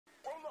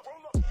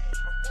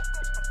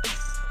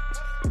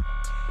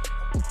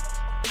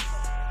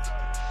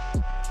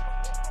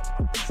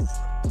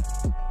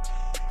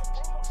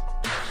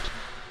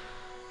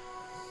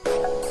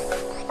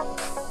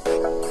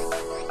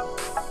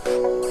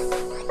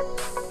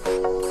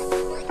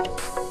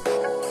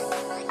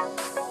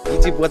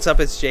YouTube, what's up?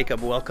 It's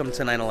Jacob. Welcome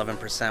to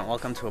 911%.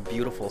 Welcome to a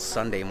beautiful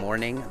Sunday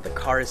morning. The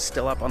car is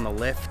still up on the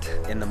lift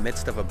in the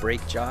midst of a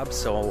brake job,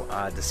 so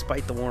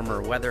despite the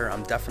warmer weather,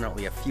 I'm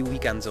definitely a few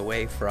weekends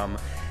away from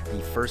the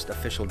first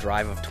official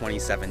drive of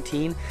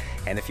 2017.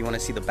 And if you want to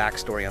see the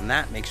backstory on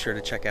that, make sure to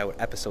check out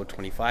episode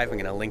 25. I'm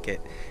going to link it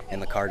in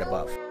the card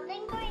above.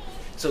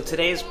 So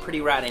today is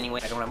pretty rad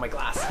anyway. I don't have my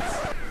glasses.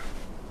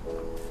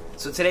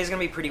 So today's gonna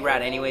be pretty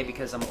rad anyway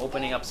because I'm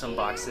opening up some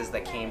boxes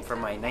that came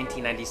from my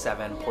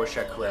 1997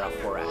 Porsche Carrera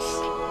 4S.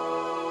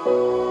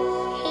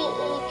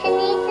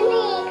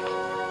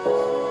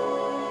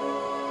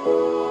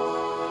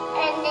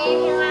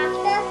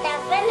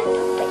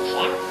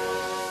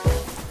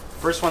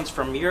 First one's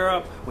from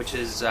Europe, which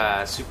is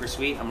super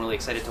sweet. I'm really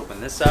excited to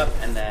open this up.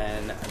 And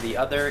then the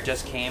other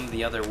just came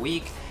the other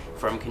week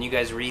from, can you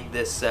guys read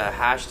this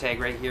hashtag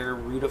right here,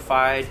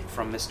 Rudified,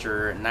 from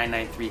Mr.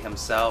 993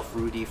 himself,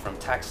 Rudy from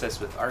Texas,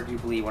 with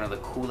arguably one of the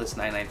coolest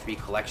 993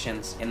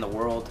 collections in the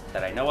world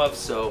that I know of.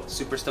 So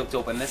super stoked to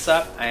open this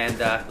up, and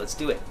let's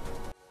do it.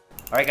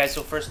 All right guys,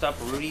 so first up,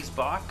 Rudy's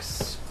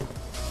box.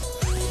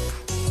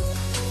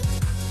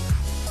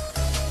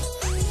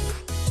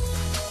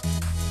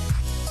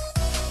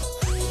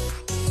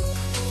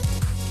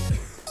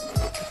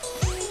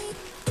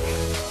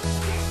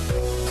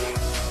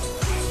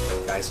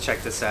 Guys,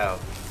 check this out.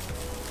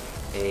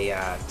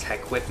 A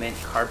Tech-Equipment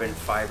carbon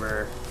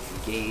fiber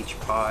gauge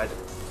pod.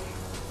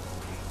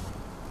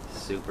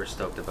 Super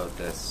stoked about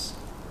this.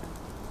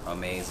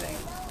 Amazing.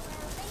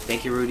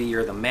 Thank you, Rudy.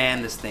 You're the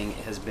man. This thing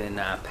has been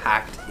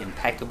packed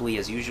impeccably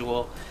as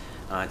usual.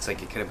 It's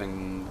like it could have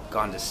been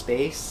gone to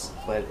space,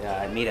 but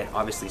I made it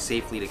obviously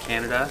safely to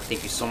Canada.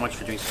 Thank you so much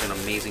for doing such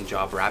an amazing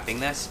job wrapping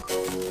this.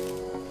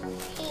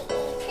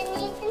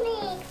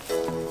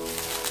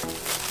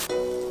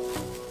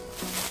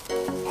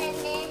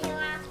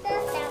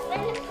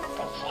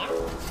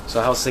 So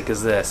how sick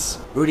is this?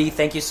 Rudy,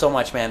 thank you so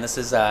much, man. This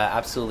is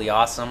absolutely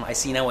awesome. I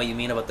see now what you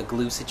mean about the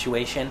glue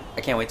situation. I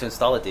can't wait to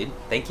install it, dude.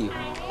 Thank you.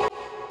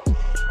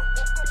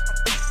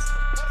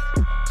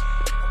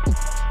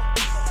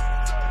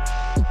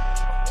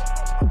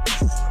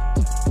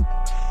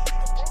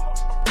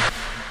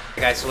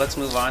 Guys, so let's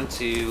move on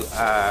to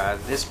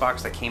this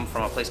box that came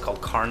from a place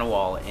called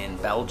Carnival in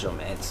Belgium.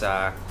 It's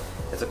a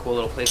cool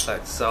little place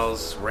that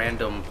sells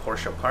random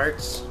Porsche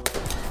parts.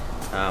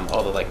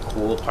 All the like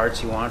cool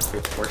parts you want for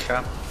your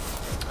Porsche.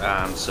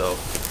 So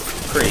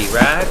pretty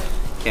rad.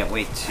 Can't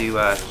wait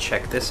to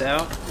check this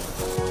out.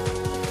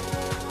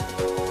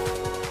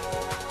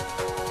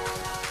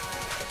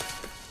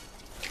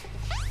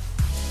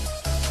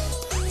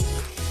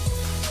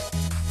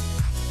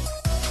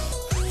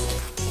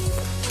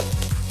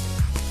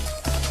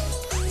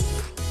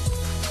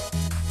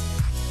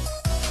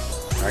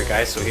 Alright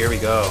guys, so here we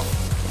go.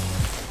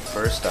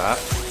 First up,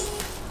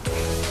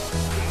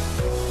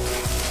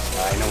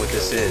 I know what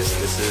this is.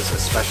 This is a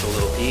special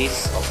little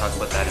piece. I'll talk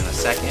about that in a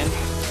second.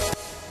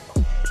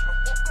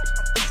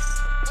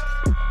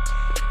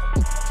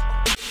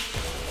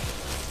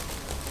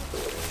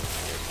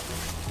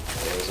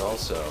 There's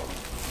also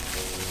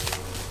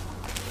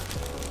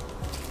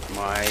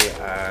my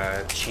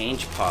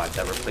change pod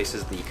that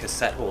replaces the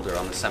cassette holder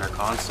on the center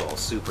console.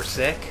 Super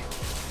sick.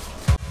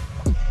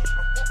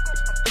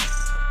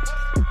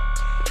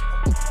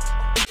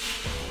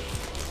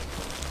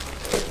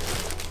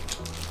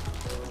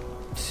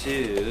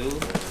 Two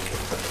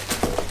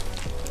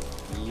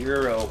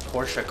Euro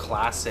Porsche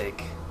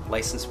Classic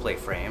license plate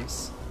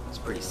frames. It's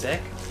pretty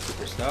sick.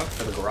 Super stoked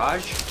for the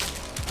garage,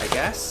 I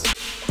guess.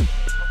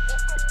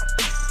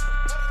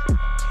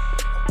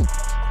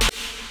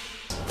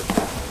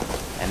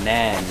 And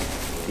then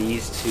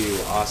these two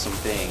awesome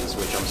things,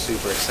 which I'm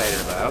super excited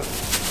about.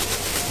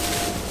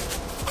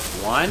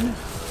 One,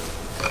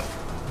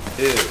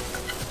 two.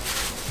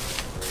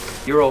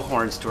 Euro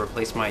horns to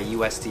replace my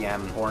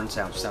USDM horn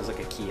sound, which sounds like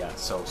a Kia.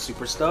 So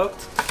super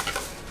stoked.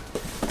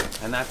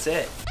 And that's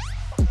it.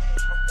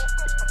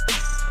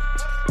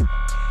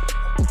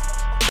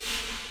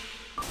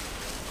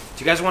 Do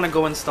you guys want to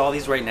go install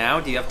these right now?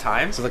 Do you have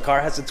time? So the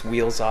car has its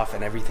wheels off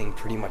and everything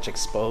pretty much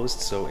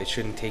exposed, so it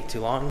shouldn't take too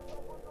long.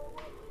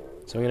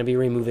 So I'm going to be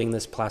removing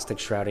this plastic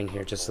shrouding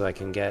here just so I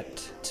can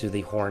get to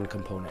the horn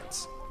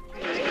components.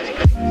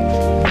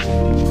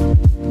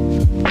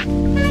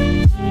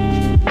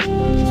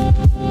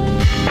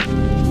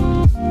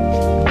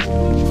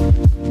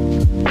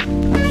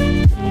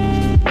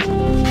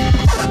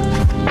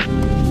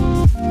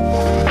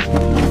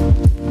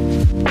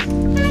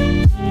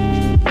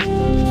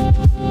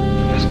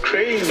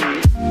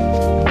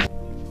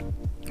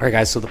 Alright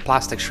guys, so the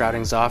plastic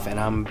shrouding's off and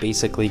I'm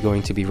basically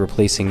going to be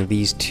replacing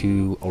these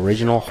two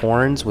original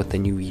horns with the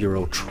new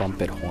Euro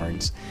trumpet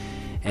horns.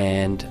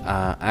 And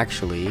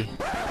actually,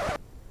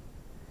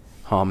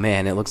 oh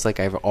man, it looks like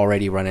I've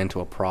already run into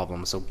a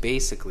problem. So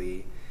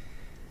basically,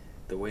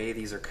 the way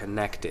these are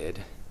connected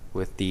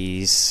with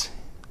these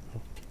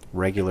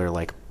regular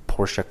like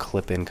Porsche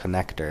clip-in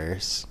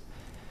connectors,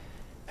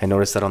 I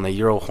noticed that on the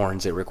Euro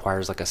horns it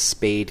requires like a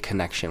spade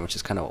connection, which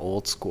is kind of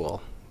old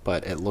school.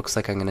 but it looks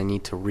like I'm gonna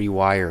need to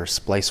rewire,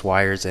 splice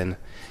wires in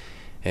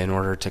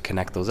order to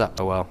connect those up.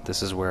 Oh well,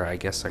 this is where I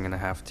guess I'm gonna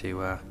have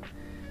to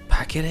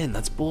pack it in.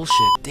 That's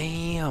bullshit.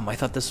 Damn, I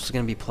thought this was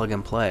gonna be plug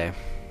and play.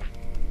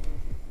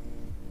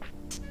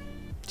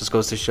 Just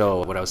goes to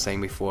show what I was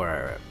saying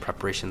before,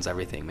 preparation's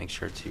everything. Make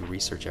sure to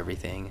research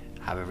everything,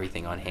 have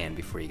everything on hand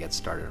before you get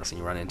started. So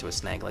you run into a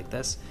snag like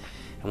this,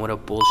 and what a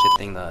bullshit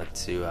thing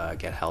to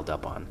get held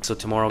up on. So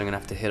tomorrow I'm gonna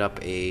have to hit up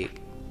a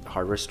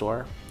hardware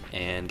store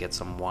and get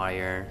some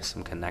wire,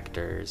 some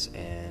connectors,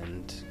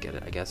 and get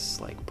it, I guess,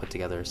 like put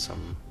together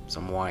some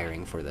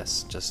wiring for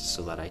this, just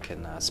so that I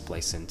can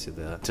splice into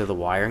the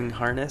wiring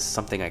harness,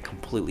 something I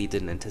completely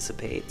didn't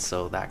anticipate,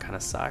 so that kind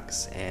of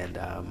sucks. And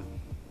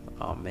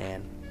oh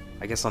man,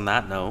 I guess on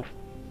that note,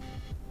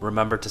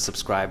 remember to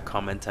subscribe,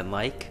 comment, and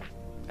like,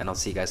 and I'll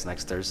see you guys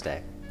next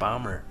Thursday.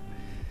 Bummer.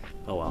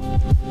 Oh well.